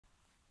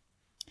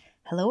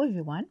Hello,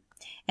 everyone.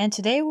 And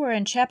today we're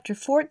in chapter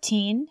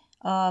 14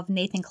 of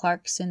Nathan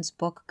Clarkson's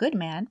book, Good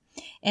Man,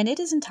 and it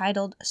is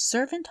entitled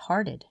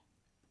Servant-Hearted.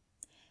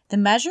 The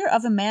measure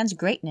of a man's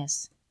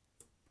greatness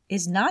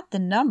is not the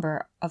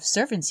number of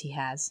servants he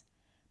has,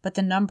 but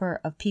the number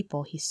of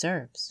people he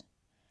serves.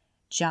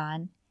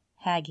 John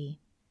Hagee.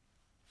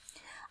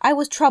 I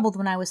was troubled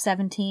when I was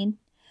 17.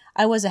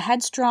 I was a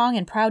headstrong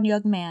and proud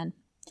young man.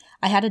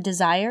 I had a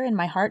desire in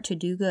my heart to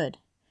do good,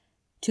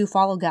 to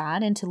follow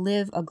God, and to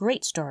live a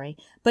great story,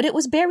 but it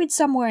was buried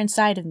somewhere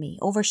inside of me,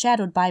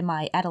 overshadowed by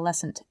my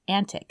adolescent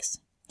antics.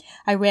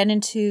 I ran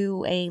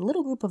into a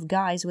little group of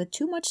guys with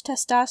too much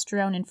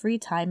testosterone and free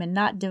time and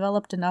not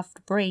developed enough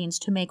brains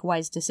to make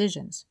wise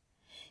decisions.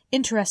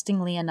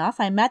 Interestingly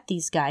enough, I met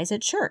these guys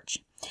at church.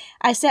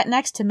 I sat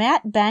next to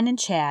Matt, Ben, and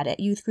Chad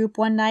at youth group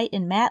one night,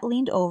 and Matt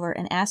leaned over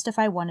and asked if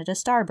I wanted a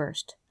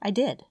starburst. I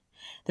did.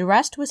 The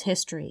rest was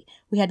history.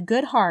 We had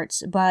good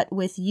hearts, but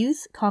with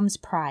youth comes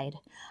pride.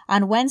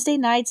 On Wednesday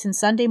nights and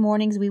Sunday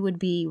mornings, we would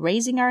be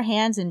raising our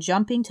hands and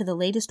jumping to the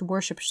latest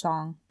worship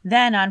song.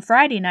 Then on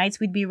Friday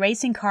nights, we'd be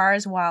racing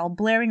cars while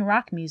blaring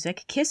rock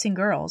music, kissing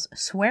girls,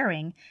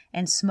 swearing,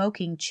 and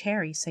smoking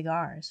cherry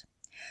cigars.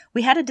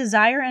 We had a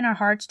desire in our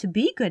hearts to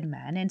be good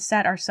men and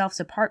set ourselves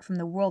apart from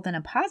the world in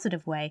a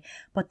positive way,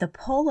 but the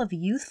pull of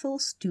youthful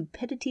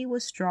stupidity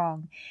was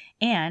strong,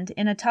 and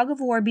in a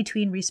tug-of-war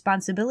between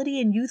responsibility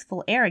and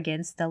youthful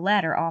arrogance, the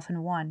latter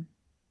often won.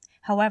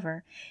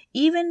 However,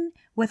 even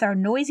with our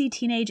noisy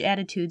teenage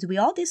attitudes, we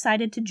all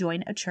decided to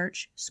join a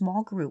church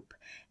small group,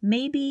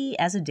 maybe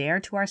as a dare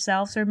to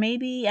ourselves or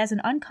maybe as an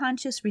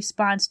unconscious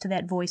response to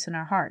that voice in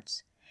our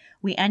hearts.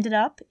 We ended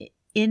up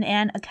in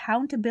an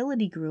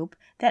accountability group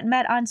that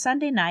met on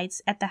Sunday nights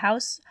at the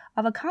house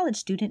of a college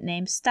student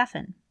named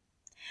Stephen.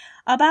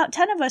 About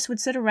 10 of us would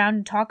sit around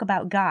and talk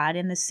about God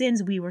and the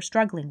sins we were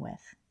struggling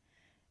with.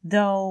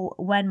 Though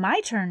when my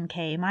turn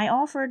came, I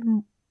offered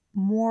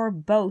more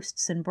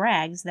boasts and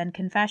brags than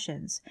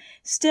confessions.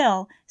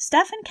 Still,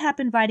 Stephen kept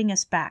inviting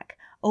us back,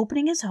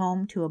 opening his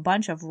home to a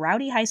bunch of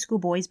rowdy high school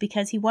boys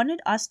because he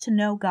wanted us to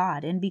know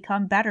God and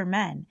become better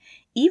men,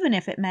 even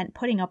if it meant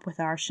putting up with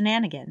our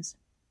shenanigans.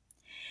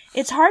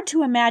 It's hard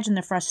to imagine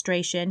the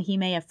frustration he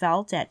may have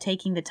felt at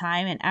taking the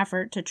time and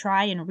effort to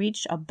try and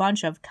reach a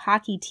bunch of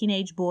cocky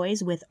teenage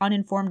boys with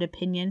uninformed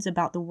opinions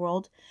about the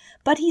world,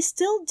 but he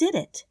still did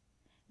it.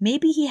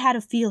 Maybe he had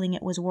a feeling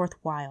it was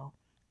worthwhile,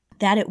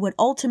 that it would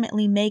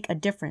ultimately make a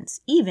difference,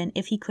 even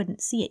if he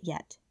couldn't see it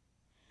yet.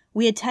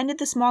 We attended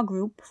the small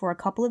group for a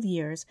couple of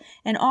years,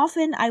 and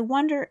often I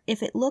wonder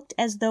if it looked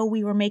as though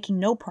we were making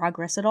no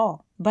progress at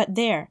all. But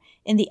there,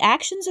 in the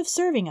actions of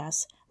serving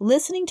us,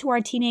 listening to our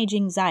teenage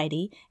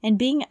anxiety, and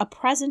being a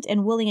present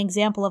and willing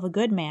example of a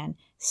good man,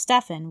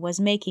 Stephen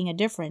was making a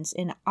difference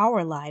in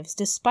our lives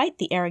despite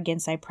the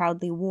arrogance I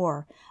proudly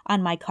wore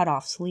on my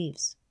cut-off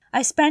sleeves.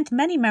 I spent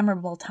many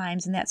memorable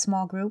times in that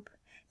small group.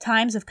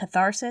 Times of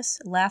catharsis,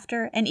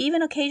 laughter, and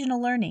even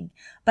occasional learning.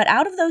 But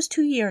out of those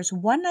 2 years,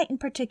 one night in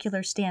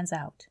particular stands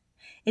out.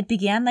 It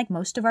began like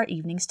most of our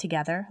evenings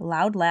together,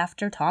 loud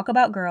laughter, talk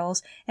about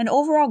girls, and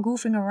overall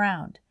goofing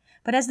around.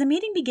 But as the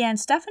meeting began,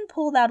 Stephen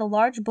pulled out a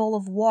large bowl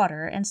of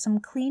water and some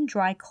clean,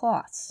 dry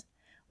cloths.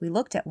 We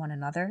looked at one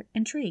another,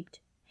 intrigued.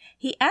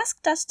 He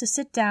asked us to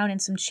sit down in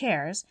some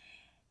chairs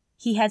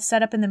he had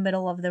set up in the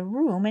middle of the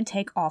room and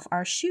take off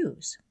our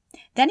shoes.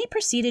 Then he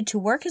proceeded to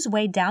work his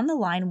way down the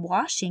line,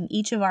 washing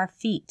each of our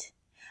feet.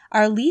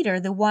 Our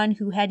leader, the one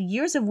who had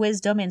years of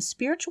wisdom and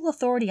spiritual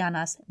authority on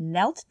us,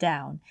 knelt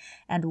down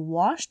and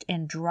washed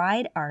and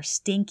dried our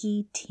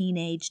stinky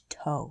teenage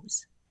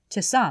toes.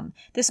 To some,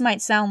 this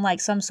might sound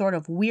like some sort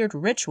of weird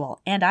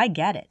ritual, and I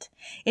get it.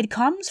 It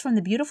comes from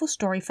the beautiful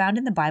story found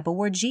in the Bible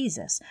where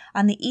Jesus,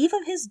 on the eve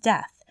of his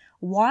death,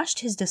 washed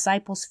his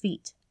disciples'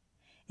 feet.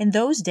 In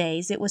those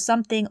days, it was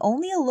something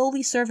only a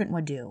lowly servant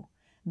would do,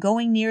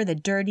 going near the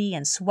dirty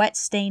and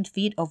sweat-stained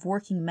feet of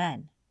working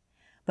men.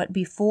 But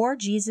before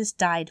Jesus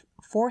died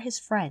for his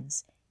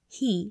friends,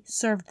 he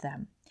served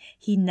them.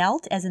 He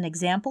knelt as an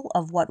example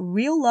of what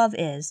real love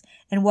is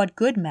and what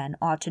good men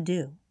ought to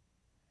do.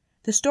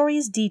 The story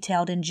is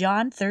detailed in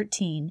John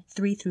 13,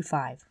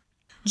 3-5.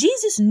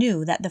 Jesus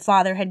knew that the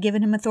Father had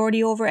given him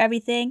authority over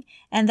everything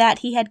and that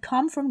he had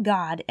come from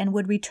God and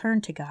would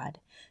return to God.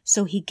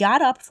 So he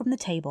got up from the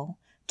table,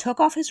 took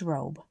off his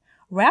robe,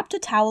 wrapped a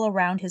towel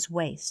around his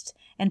waist,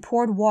 and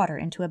poured water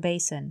into a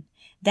basin.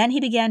 Then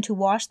he began to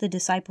wash the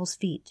disciples'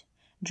 feet,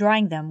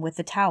 drying them with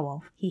the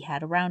towel he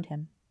had around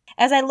him.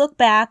 As I look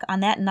back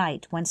on that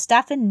night when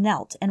Stephen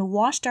knelt and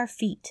washed our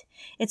feet,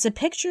 it's a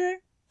picture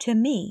to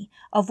me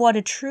of what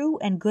a true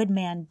and good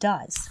man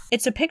does.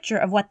 It's a picture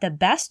of what the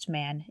best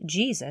man,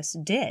 Jesus,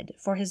 did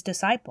for his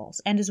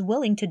disciples and is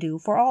willing to do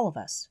for all of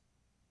us.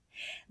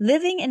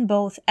 Living in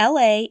both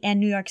LA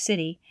and New York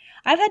City,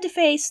 I've had to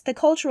face the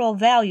cultural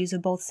values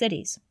of both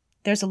cities.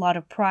 There's a lot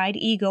of pride,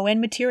 ego,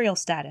 and material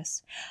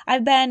status.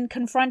 I've been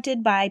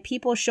confronted by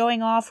people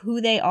showing off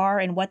who they are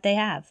and what they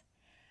have.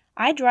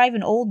 I drive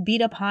an old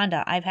beat-up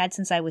Honda I've had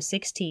since I was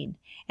 16,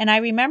 and I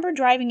remember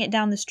driving it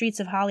down the streets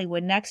of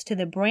Hollywood next to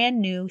the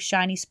brand new,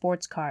 shiny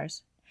sports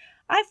cars.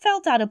 I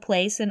felt out of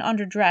place and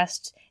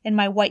underdressed in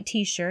my white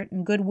t-shirt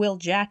and Goodwill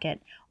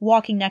jacket,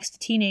 walking next to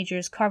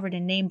teenagers covered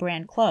in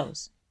name-brand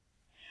clothes.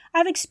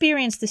 I've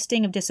experienced the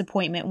sting of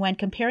disappointment when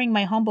comparing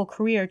my humble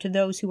career to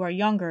those who are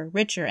younger,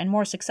 richer, and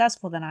more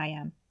successful than I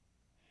am.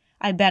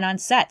 I've been on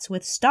sets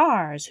with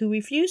stars who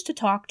refuse to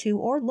talk to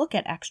or look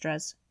at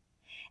extras.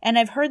 And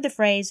I've heard the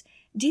phrase,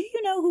 "Do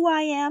you know who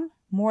I am?"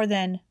 more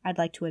than I'd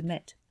like to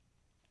admit.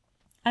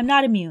 I'm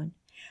not immune.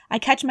 I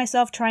catch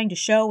myself trying to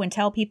show and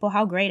tell people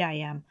how great I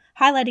am,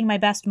 highlighting my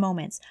best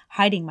moments,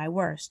 hiding my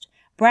worst,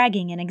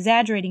 bragging and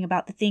exaggerating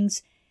about the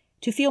things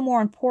to feel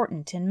more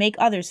important and make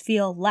others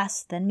feel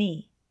less than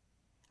me.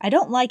 I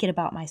don't like it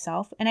about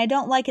myself, and I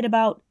don't like it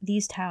about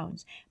these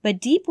towns, but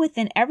deep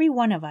within every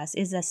one of us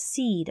is a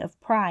seed of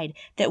pride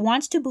that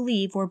wants to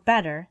believe we're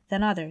better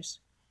than others.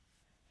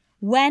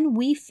 When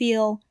we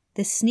feel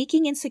the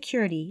sneaking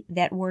insecurity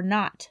that we're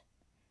not,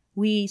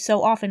 we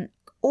so often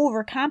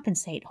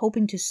overcompensate,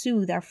 hoping to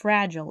soothe our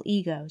fragile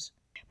egos.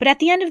 But at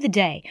the end of the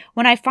day,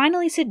 when I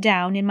finally sit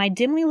down in my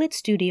dimly lit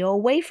studio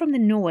away from the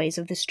noise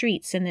of the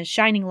streets and the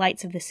shining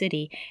lights of the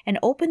city and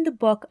open the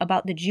book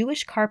about the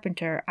Jewish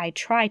carpenter I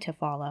try to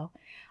follow,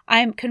 I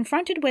am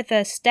confronted with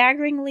a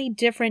staggeringly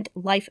different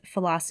life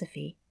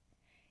philosophy.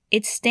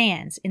 It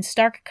stands in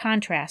stark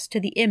contrast to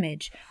the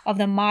image of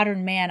the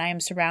modern man I am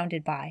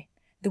surrounded by,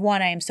 the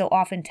one I am so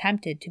often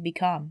tempted to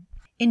become.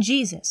 In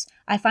Jesus,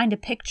 I find a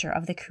picture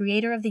of the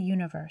creator of the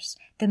universe,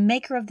 the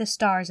maker of the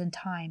stars and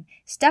time,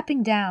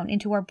 stepping down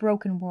into our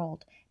broken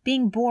world,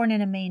 being born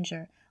in a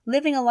manger,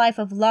 living a life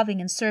of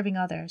loving and serving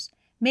others,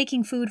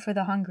 making food for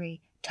the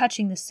hungry,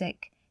 touching the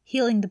sick,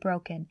 healing the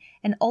broken,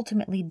 and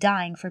ultimately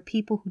dying for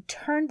people who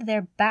turned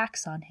their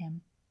backs on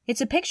him. It's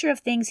a picture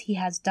of things he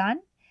has done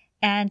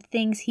and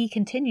things he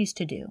continues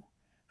to do,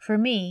 for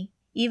me,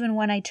 even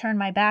when I turn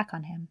my back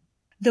on him.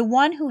 The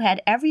one who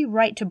had every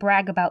right to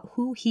brag about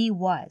who he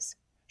was,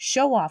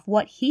 show off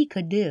what he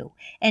could do,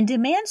 and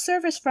demand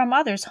service from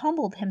others,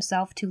 humbled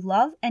himself to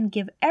love and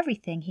give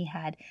everything he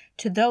had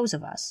to those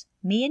of us,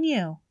 me and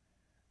you,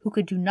 who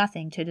could do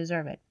nothing to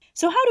deserve it.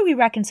 So how do we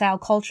reconcile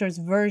culture's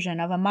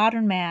version of a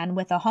modern man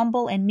with a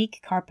humble and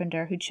meek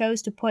carpenter who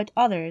chose to put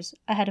others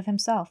ahead of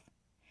himself?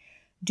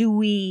 Do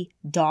we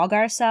dog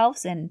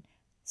ourselves and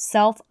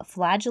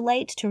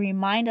self-flagellate to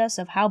remind us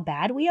of how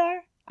bad we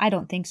are? I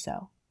don't think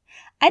so.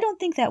 I don't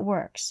think that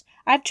works.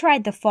 I've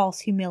tried the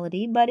false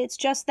humility, but it's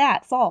just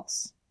that,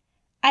 false.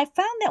 I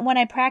found that when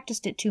I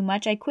practiced it too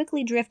much, I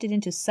quickly drifted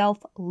into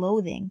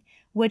self-loathing,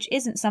 which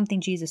isn't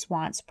something Jesus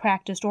wants,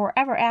 practiced, or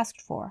ever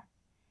asked for.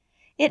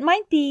 It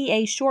might be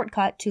a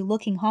shortcut to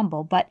looking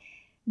humble, but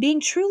being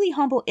truly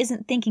humble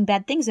isn't thinking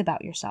bad things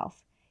about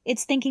yourself.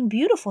 It's thinking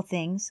beautiful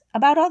things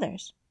about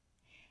others.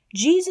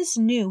 Jesus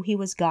knew he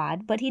was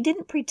God, but he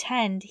didn't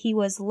pretend he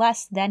was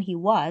less than he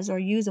was or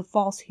use a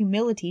false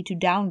humility to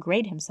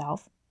downgrade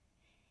himself.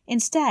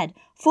 Instead,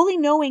 fully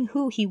knowing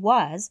who he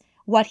was,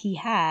 what he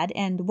had,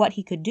 and what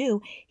he could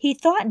do, he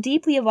thought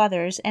deeply of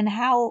others and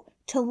how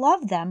to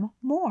love them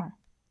more.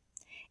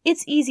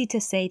 It's easy to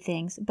say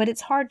things, but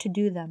it's hard to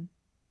do them.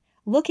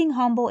 Looking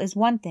humble is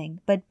one thing,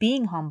 but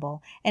being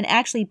humble and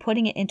actually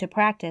putting it into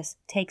practice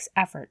takes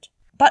effort.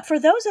 But for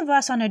those of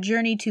us on a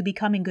journey to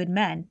becoming good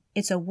men,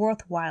 it's a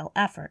worthwhile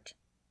effort.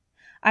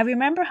 I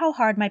remember how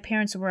hard my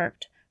parents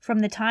worked from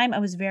the time I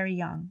was very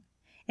young.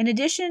 In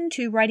addition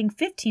to writing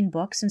 15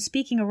 books and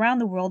speaking around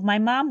the world, my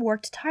mom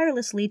worked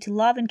tirelessly to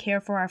love and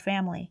care for our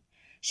family.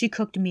 She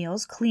cooked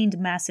meals, cleaned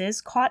messes,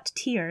 caught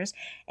tears,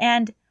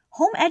 and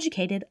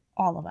home-educated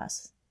all of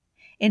us.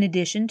 In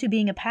addition to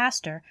being a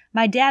pastor,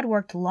 my dad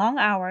worked long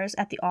hours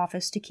at the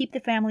office to keep the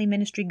family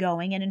ministry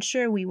going and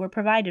ensure we were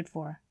provided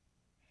for.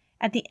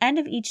 At the end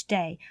of each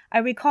day, I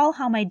recall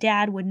how my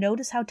dad would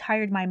notice how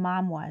tired my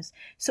mom was,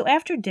 so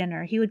after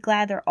dinner he would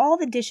gather all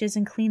the dishes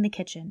and clean the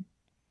kitchen.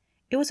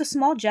 It was a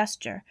small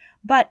gesture,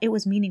 but it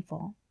was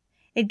meaningful.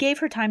 It gave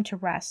her time to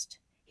rest.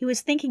 He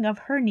was thinking of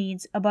her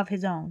needs above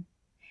his own.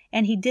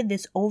 And he did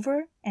this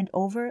over and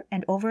over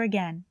and over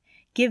again,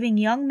 giving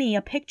young me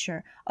a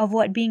picture of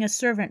what being a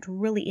servant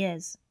really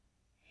is.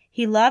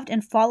 He loved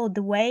and followed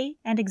the way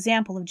and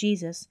example of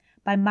Jesus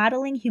by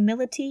modeling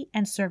humility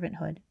and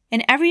servanthood.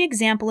 In every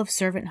example of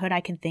servanthood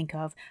I can think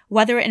of,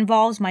 whether it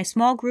involves my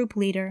small group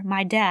leader,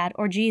 my dad,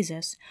 or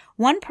Jesus,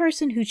 one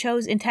person who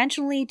chose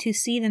intentionally to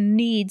see the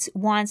needs,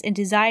 wants, and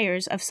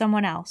desires of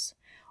someone else.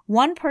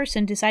 One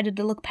person decided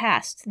to look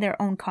past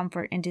their own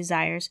comfort and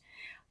desires,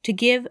 to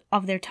give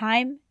of their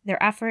time,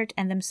 their effort,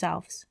 and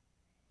themselves.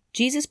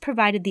 Jesus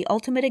provided the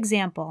ultimate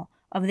example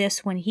of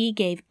this when he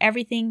gave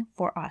everything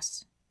for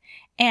us.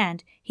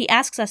 And he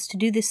asks us to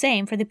do the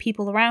same for the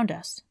people around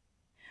us.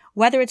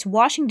 Whether it's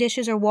washing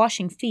dishes or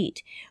washing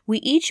feet, we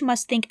each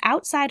must think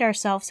outside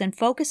ourselves and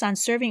focus on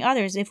serving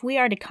others if we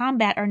are to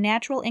combat our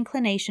natural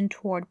inclination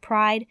toward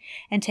pride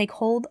and take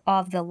hold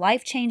of the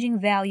life-changing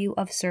value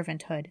of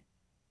servanthood.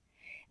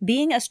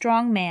 Being a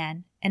strong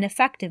man, an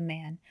effective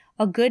man,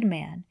 a good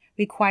man,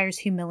 requires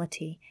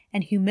humility,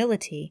 and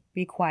humility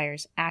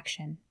requires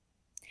action.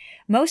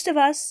 Most of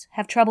us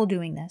have trouble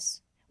doing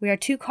this. We are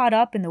too caught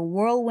up in the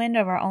whirlwind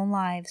of our own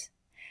lives.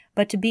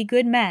 But to be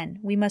good men,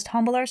 we must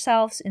humble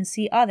ourselves and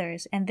see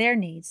others and their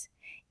needs,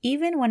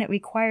 even when it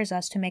requires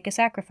us to make a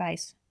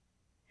sacrifice.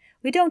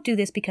 We don't do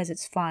this because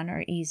it's fun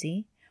or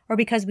easy, or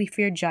because we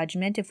fear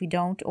judgment if we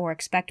don't or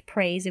expect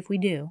praise if we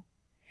do.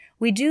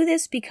 We do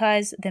this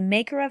because the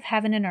Maker of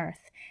heaven and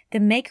earth, the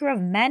Maker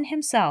of men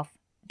himself,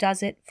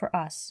 does it for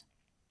us.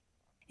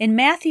 In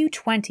Matthew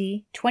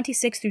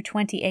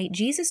 20:26-28,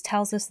 Jesus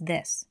tells us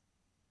this: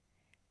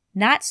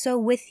 "Not so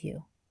with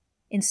you.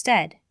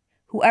 Instead,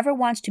 whoever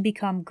wants to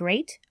become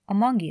great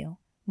among you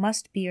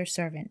must be your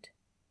servant,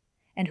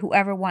 and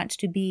whoever wants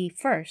to be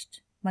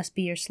first must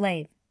be your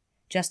slave,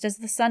 just as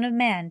the Son of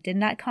Man did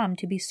not come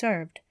to be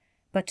served,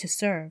 but to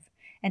serve,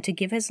 and to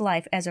give his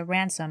life as a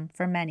ransom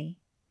for many."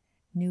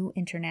 New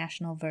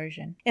International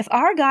Version. If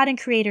our God and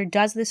Creator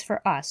does this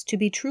for us, to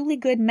be truly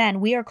good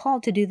men, we are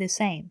called to do the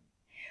same.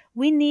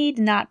 We need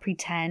not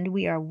pretend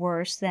we are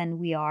worse than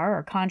we are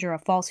or conjure a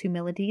false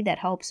humility that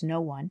helps no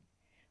one.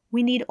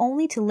 We need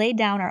only to lay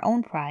down our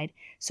own pride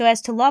so as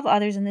to love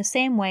others in the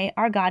same way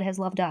our God has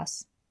loved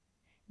us.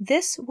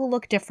 This will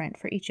look different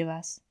for each of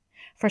us.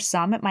 For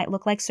some, it might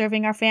look like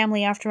serving our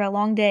family after a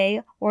long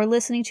day, or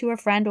listening to a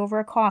friend over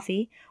a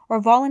coffee, or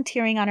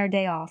volunteering on our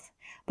day off.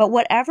 But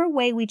whatever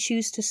way we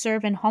choose to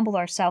serve and humble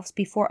ourselves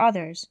before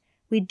others,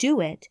 we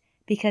do it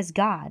because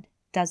God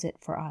does it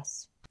for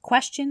us.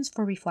 Questions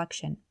for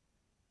reflection.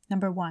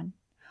 Number 1.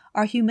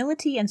 Are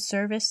humility and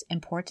service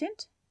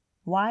important?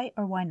 Why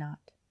or why not?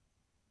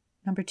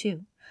 Number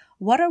 2.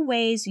 What are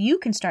ways you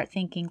can start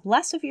thinking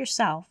less of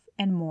yourself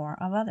and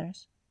more of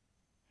others?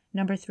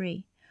 Number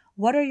 3.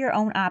 What are your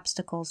own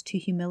obstacles to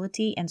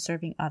humility and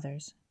serving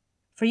others?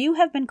 For you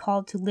have been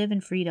called to live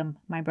in freedom,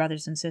 my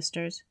brothers and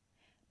sisters.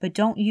 But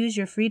don't use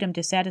your freedom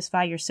to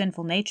satisfy your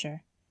sinful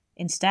nature.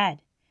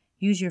 Instead,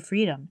 use your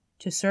freedom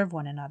to serve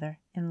one another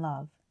in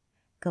love.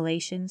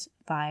 Galatians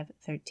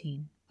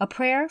 5:13. A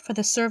prayer for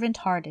the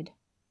servant-hearted.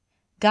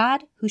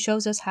 God, who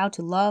shows us how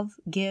to love,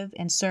 give,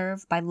 and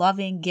serve by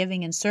loving,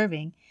 giving, and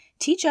serving,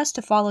 teach us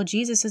to follow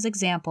Jesus'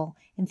 example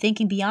in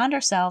thinking beyond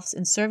ourselves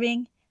and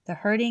serving the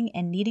hurting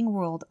and needing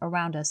world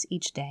around us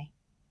each day.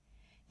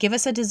 Give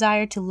us a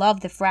desire to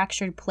love the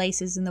fractured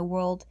places in the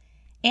world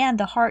and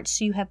the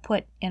hearts you have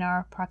put in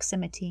our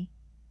proximity.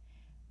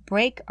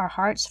 Break our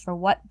hearts for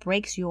what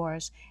breaks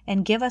yours,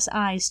 and give us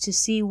eyes to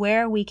see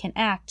where we can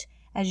act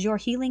as your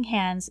healing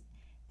hands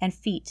and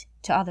feet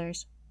to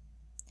others.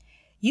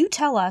 You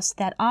tell us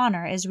that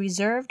honor is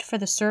reserved for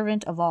the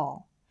servant of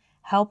all.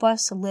 Help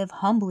us live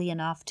humbly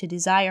enough to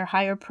desire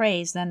higher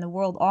praise than the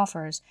world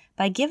offers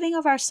by giving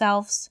of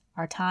ourselves,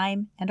 our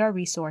time, and our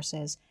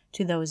resources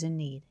to those in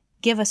need.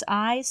 Give us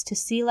eyes to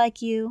see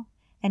like you,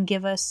 and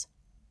give us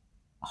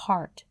a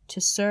heart to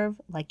serve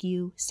like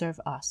you serve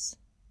us.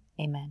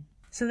 Amen.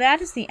 So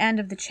that is the end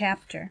of the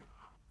chapter.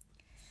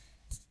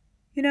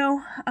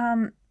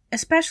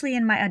 Especially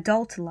in my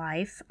adult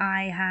life,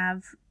 I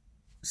have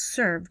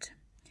served.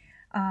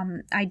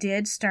 I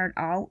did start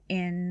out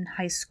in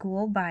high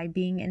school by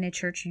being in a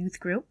church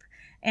youth group,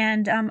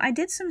 and I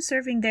did some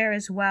serving there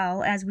as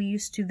well, as we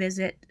used to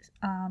visit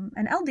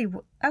an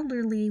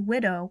elderly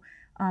widow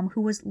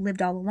who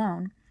lived all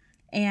alone,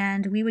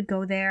 and we would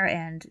go there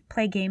and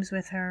play games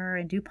with her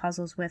and do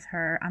puzzles with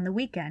her on the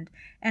weekend,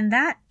 and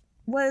that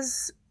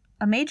was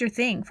a major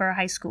thing for a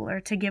high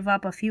schooler, to give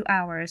up a few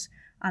hours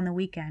on the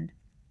weekend.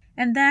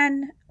 And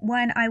then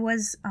when I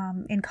was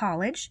in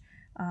college,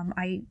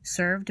 I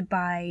served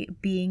by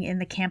being in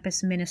the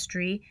campus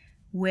ministry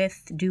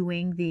with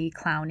doing the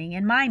clowning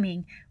and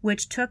miming,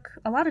 which took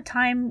a lot of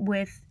time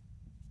with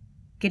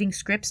getting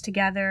scripts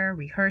together,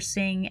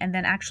 rehearsing, and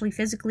then actually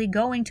physically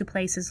going to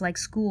places like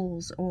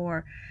schools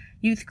or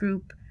youth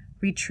group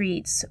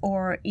retreats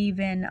or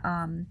even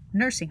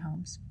nursing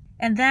homes.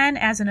 And then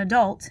as an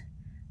adult,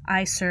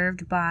 I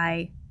served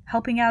by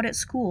helping out at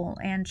school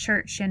and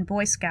church and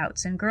Boy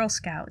Scouts and Girl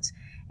Scouts,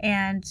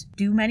 and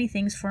do many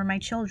things for my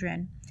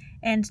children.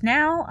 And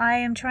now I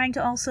am trying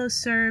to also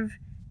serve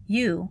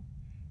you,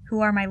 who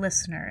are my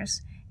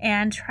listeners,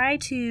 and try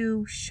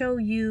to show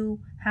you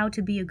how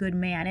to be a good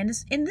man.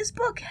 And this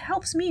book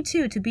helps me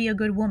too to be a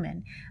good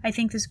woman. I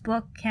think this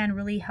book can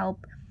really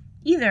help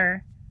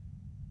either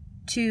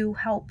to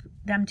help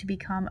them to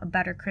become a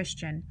better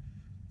Christian,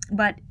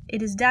 but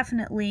it is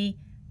definitely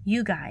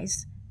you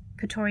guys,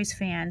 Katori's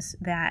fans,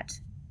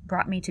 that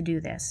brought me to do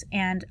this,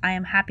 and I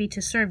am happy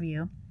to serve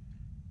you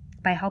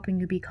by helping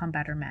you become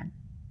better men.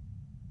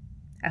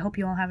 I hope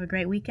you all have a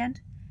great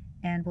weekend,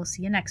 and we'll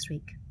see you next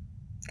week.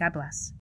 God bless.